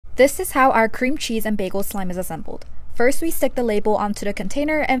This is how our cream cheese and bagel slime is assembled. First, we stick the label onto the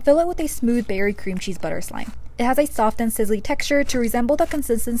container and fill it with a smooth berry cream cheese butter slime. It has a soft and sizzly texture to resemble the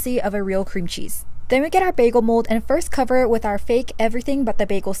consistency of a real cream cheese. Then we get our bagel mold and first cover it with our fake everything but the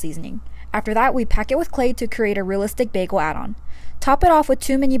bagel seasoning. After that, we pack it with clay to create a realistic bagel add-on. Top it off with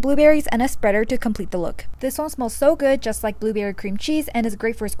 2 mini blueberries and a spreader to complete the look. This one smells so good, just like blueberry cream cheese, and is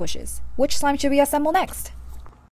great for squishes. Which slime should we assemble next?